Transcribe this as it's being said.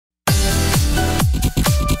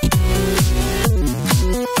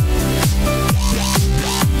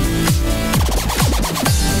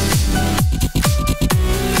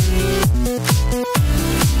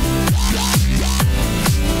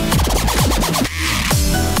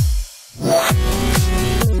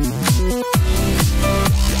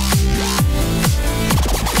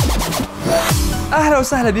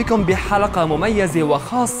وسهلا بكم بحلقة مميزة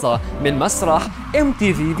وخاصة من مسرح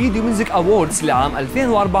MTV فيديو ميوزك أووردز لعام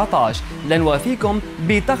 2014 لنوافيكم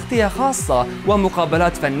بتغطية خاصة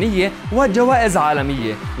ومقابلات فنية وجوائز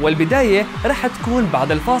عالمية، والبداية رح تكون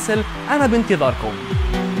بعد الفاصل. أنا بانتظاركم.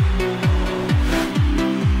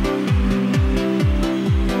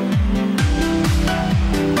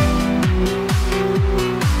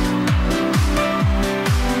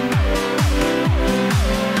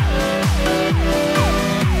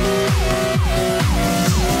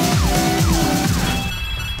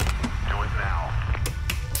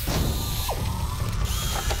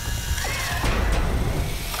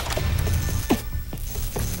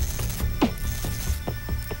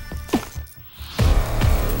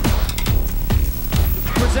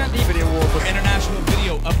 Present the video award for International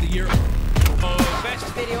Video of the Year. Best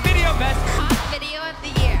video, best Pop Video of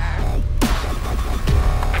the Year.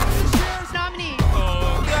 This year's nominee.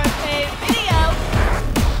 USA Video.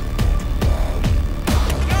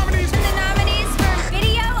 nominees. The nominees for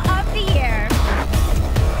Video of the Year.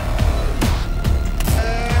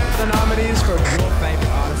 The nominees for your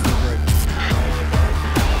favorite artist and group.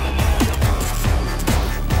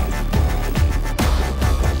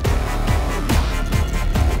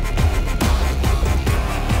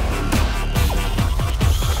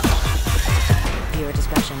 Viewer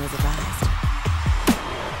discretion is advised.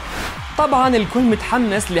 طبعا الكل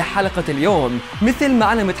متحمس لحلقة اليوم مثل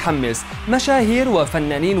ما أنا متحمس. مشاهير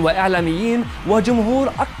وفنانين وإعلاميين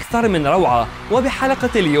وجمهور أكثر من روعة وبحلقة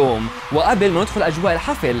اليوم. وقبل ما ندخل أجواء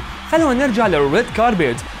الحفل خلونا نرجع للريد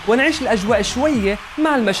كاربيت ونعيش الأجواء شوية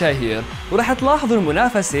مع المشاهير، ورح تلاحظوا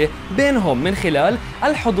المنافسة بينهم من خلال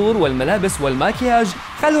الحضور والملابس والماكياج.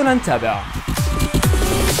 خلونا نتابع.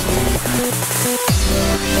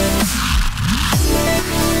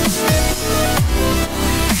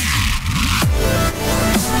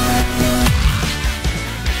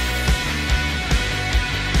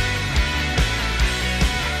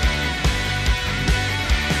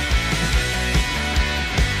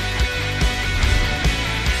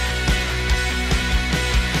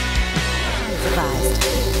 Advised.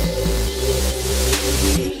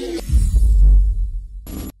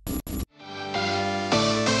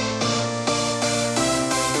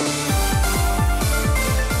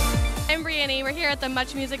 I'm Brianne. We're here at the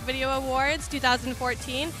Much Music Video Awards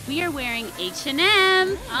 2014. We are wearing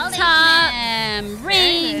H&M, All top, H&M.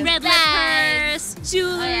 ring, red lip Nice. purse,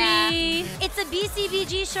 jewelry. It's a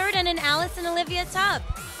BCBG shirt and an Alice and Olivia top.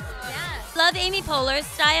 Love Amy Poehler's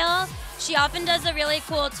style. She often does a really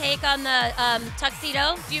cool take on the tuxedo.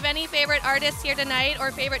 Do you have any favorite artists here tonight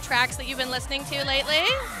or favorite tracks that you've been listening to lately?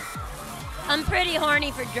 I'm pretty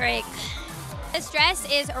horny for Drake. This dress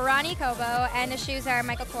is Ronnie Kobo and the shoes are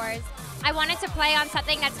Michael Kors. I wanted to play on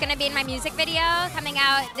something that's going to be in my music video coming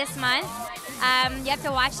out this month. You have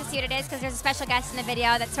to watch to see what it is because there's a special guest in the video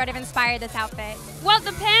that sort of inspired this outfit. Well,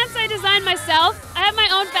 the pants I designed myself. I have my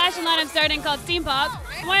own fashion line I'm starting called Steam Pop.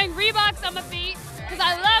 I'm wearing Reeboks on my feet because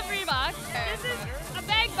I love Reeboks. This is a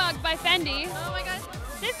bag bug by Fendi. Oh my gosh.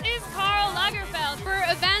 This is Karl Lagerfeld. For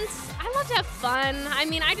events, I love to have fun. I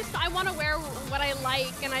mean, I want to wear what I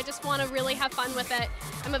like and I just want to really have fun with it.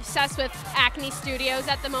 I'm obsessed with Acne Studios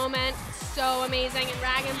at the moment. So amazing, and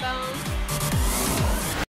Rag & Bone.